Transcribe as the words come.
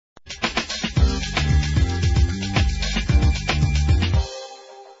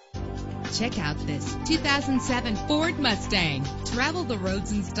Check out this 2007 Ford Mustang. Travel the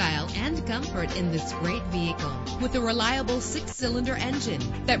roads in style and comfort in this great vehicle with a reliable 6-cylinder engine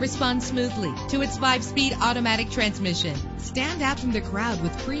that responds smoothly to its 5-speed automatic transmission. Stand out from the crowd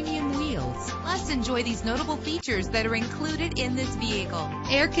with premium wheels. Plus, enjoy these notable features that are included in this vehicle: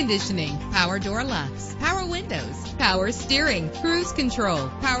 air conditioning, power door locks, power windows, power steering, cruise control,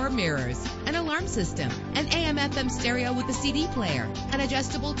 power mirrors, an alarm system, an AM/FM stereo with a CD player, an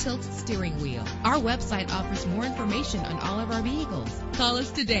adjustable tilt steering wheel. Our website offers more information on all of our vehicles. Call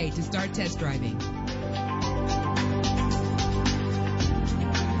us today to start test driving.